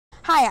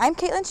Hi, I'm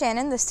Caitlin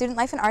Shannon, the Student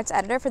Life and Arts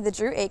Editor for the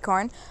Drew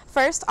Acorn.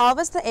 First, all of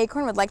us at the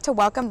Acorn would like to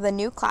welcome the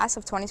new class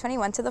of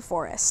 2021 to the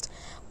Forest.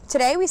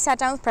 Today, we sat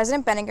down with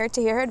President Baenninger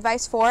to hear her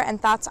advice for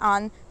and thoughts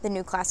on the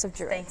new class of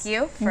Druids. Thank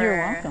you for You're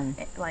welcome.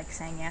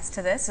 saying yes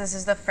to this. This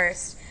is the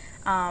first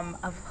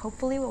of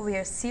hopefully what will be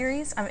a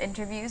series of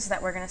interviews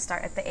that we're going to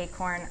start at the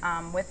Acorn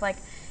with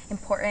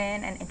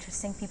important and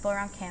interesting people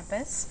around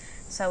campus.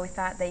 So we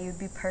thought that you'd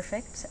be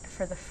perfect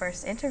for the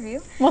first interview.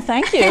 Well,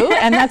 thank you,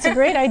 and that's a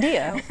great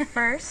idea. So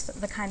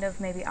first, the kind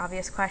of maybe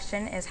obvious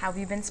question is, how have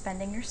you been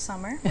spending your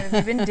summer? What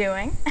have you been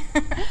doing?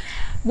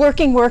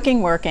 Working.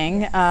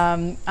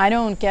 I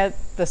don't get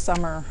the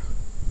summer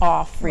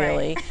off,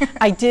 really. Right.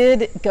 I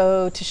did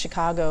go to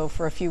Chicago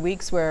for a few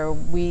weeks where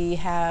we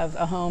have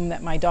a home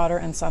that my daughter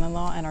and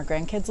son-in-law and our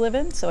grandkids live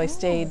in, so I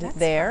stayed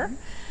there. Fun.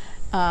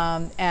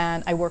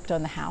 And I worked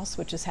on the house,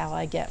 which is how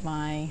I get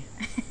my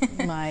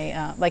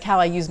like how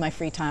I use my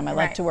free time. I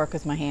like to work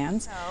with my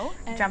hands. So,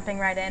 jumping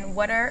right in,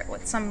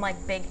 what's some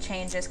big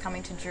changes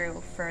coming to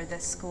Drew for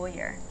this school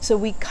year? So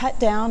we cut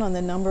down on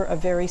the number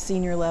of very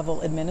senior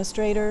level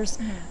administrators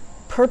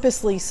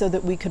purposely so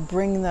that we could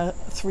bring the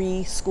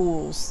three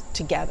schools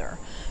together.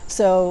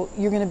 So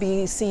you're going to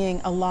be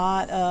hearing a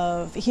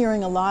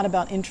lot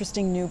about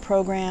interesting new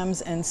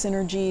programs and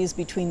synergies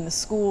between the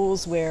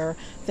schools where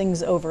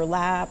things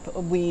overlap.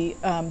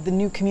 The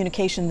new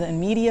communications and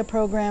media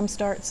program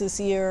starts this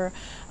year.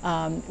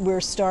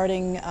 We're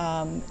starting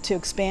to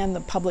expand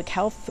the public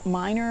health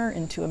minor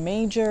into a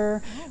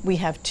major. We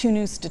have 2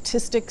 new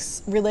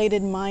statistics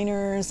related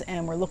minors,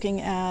 and we're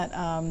looking at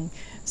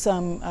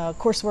some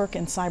coursework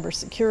in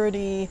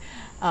cybersecurity.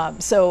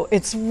 So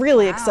it's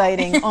really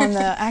exciting. On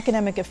the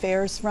academic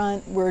affairs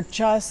front, we're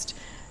just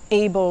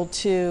able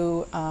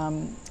to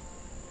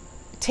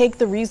take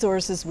the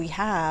resources we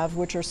have,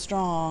 which are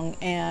strong,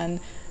 and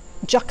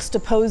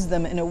juxtapose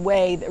them in a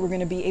way that we're going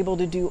to be able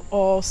to do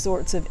all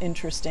sorts of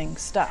interesting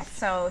stuff.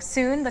 So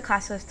soon the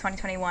class of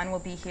 2021 will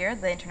be here.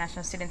 The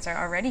international students are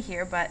already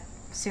here, but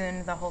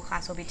soon the whole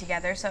class will be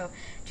together. So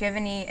do you have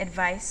any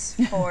advice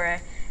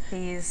for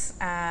these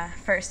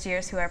first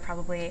years who are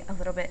probably a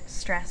little bit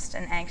stressed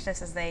and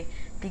anxious as they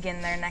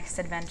begin their next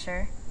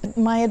adventure?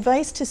 My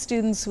advice to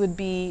students would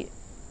be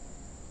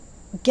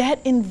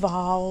get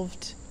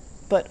involved,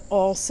 but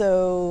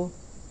also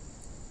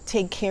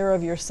take care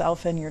of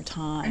yourself and your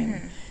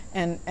time.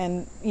 And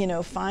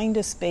find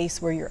a space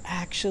where you're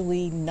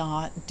actually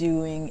not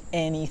doing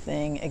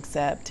anything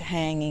except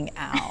hanging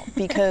out,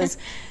 because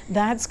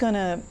that's going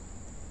to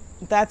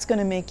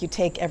make you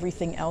take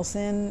everything else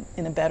in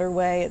a better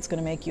way. It's going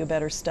to make you a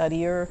better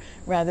studier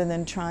rather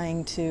than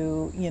trying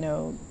to,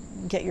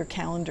 get your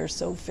calendar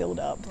so filled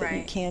up that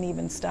you can't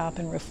even stop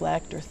and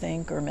reflect or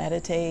think or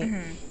meditate.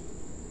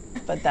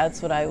 But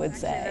that's what I would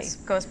say. This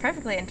goes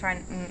perfectly into our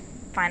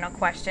final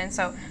question.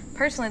 So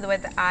personally, the way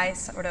that I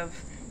sort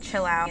of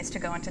chill out is to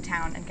go into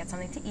town and get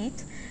something to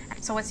eat.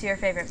 So what's your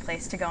favorite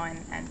place to go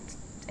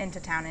into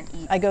town and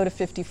eat? I go to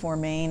 54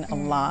 Main a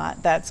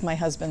lot. That's my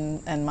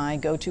husband and my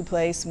go-to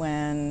place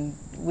when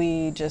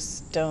we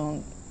just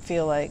don't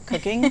feel like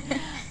cooking.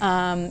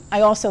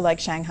 I also like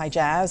Shanghai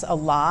Jazz a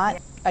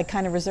lot. I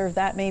kind of reserve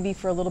that maybe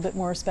for a little bit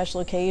more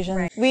special occasion.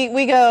 Right.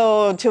 We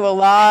go to a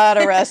lot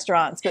of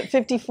restaurants, but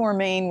 54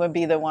 Main would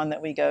be the one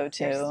that we go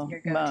to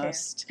your go-to.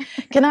 most.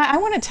 I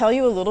want to tell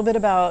you a little bit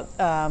about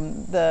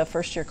the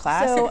first year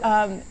class. So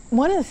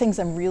one of the things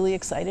I'm really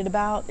excited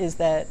about is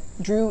that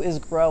Drew is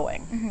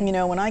growing.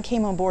 When I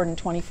came on board in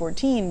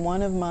 2014,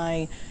 one of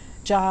my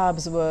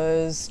jobs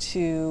was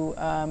to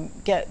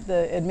get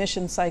the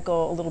admission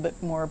cycle a little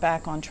bit more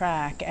back on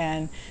track.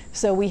 And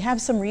so we have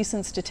some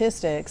recent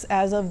statistics.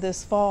 As of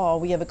this fall,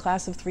 we have a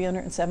class of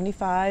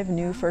 375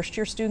 new first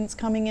year students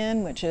coming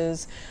in, which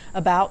is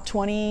about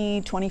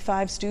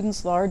 25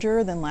 students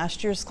larger than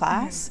last year's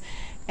class.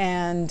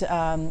 And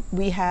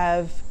we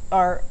have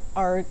our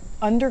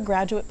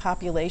undergraduate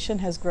population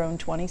has grown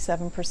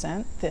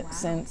 27%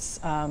 since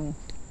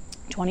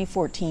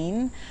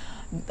 2014.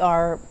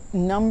 Our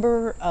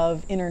number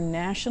of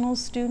international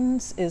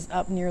students is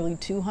up nearly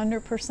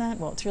 200%.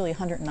 Well, it's really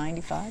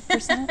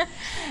 195%.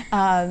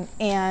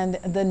 And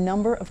the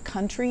number of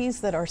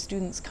countries that our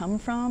students come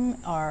from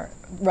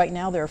right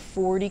now there are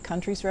 40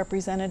 countries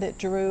represented at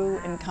Drew,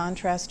 in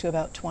contrast to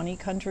about 20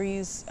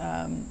 countries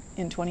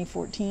in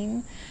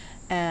 2014.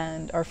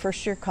 And our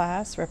first year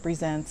class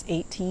represents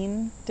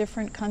 18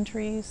 different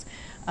countries.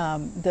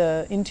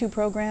 The Into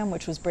program,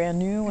 which was brand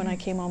new when I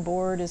came on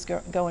board, is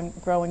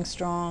going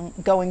strong.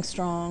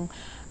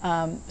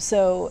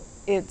 So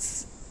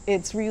it's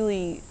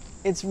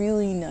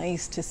really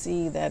nice to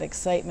see that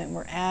excitement.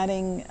 We're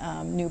adding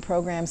new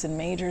programs and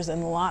majors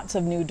and lots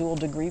of new dual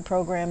degree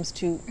programs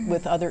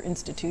with other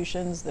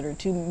institutions that are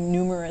too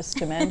numerous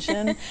to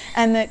mention,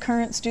 and that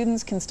current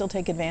students can still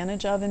take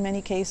advantage of in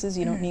many cases.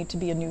 You don't need to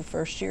be a new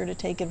first year to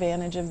take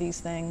advantage of these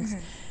things.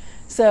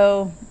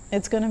 So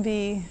it's going to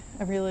be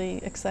a really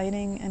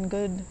exciting and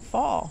good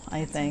fall,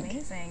 I think.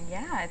 Amazing.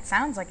 Yeah, it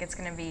sounds like it's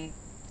going to be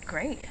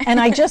great. And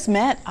I just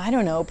met, I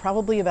don't know,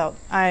 probably about,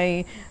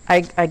 I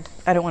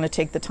don't want to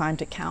take the time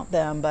to count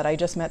them, but I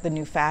just met the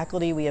new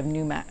faculty. We have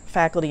new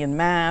faculty in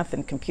math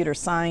and computer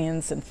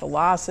science and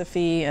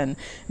philosophy and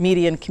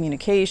media and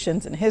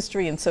communications and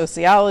history and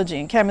sociology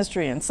and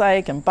chemistry and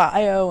psych and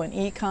bio and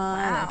econ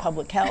and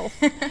public health.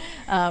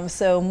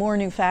 So more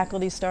new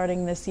faculty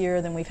starting this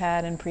year than we've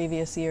had in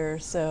previous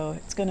years. So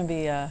it's going to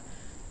be a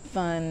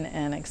fun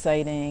and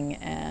exciting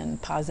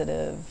and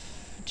positive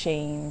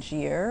change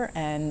year,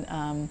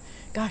 and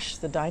gosh,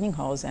 the dining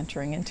hall is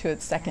entering into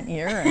its second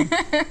year,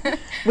 and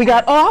we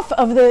got off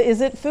of the Is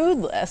It Food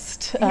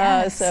list.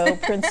 Yes. So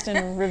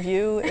Princeton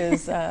Review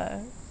is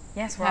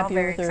yes, we're all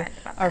very excited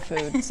about our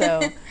food.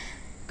 So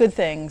good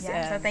things.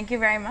 Yeah, so thank you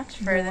very much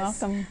for You're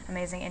this welcome.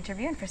 amazing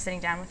interview and for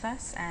sitting down with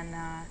us, and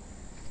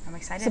I'm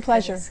excited It's a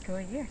pleasure. for this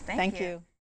school year. Thank you.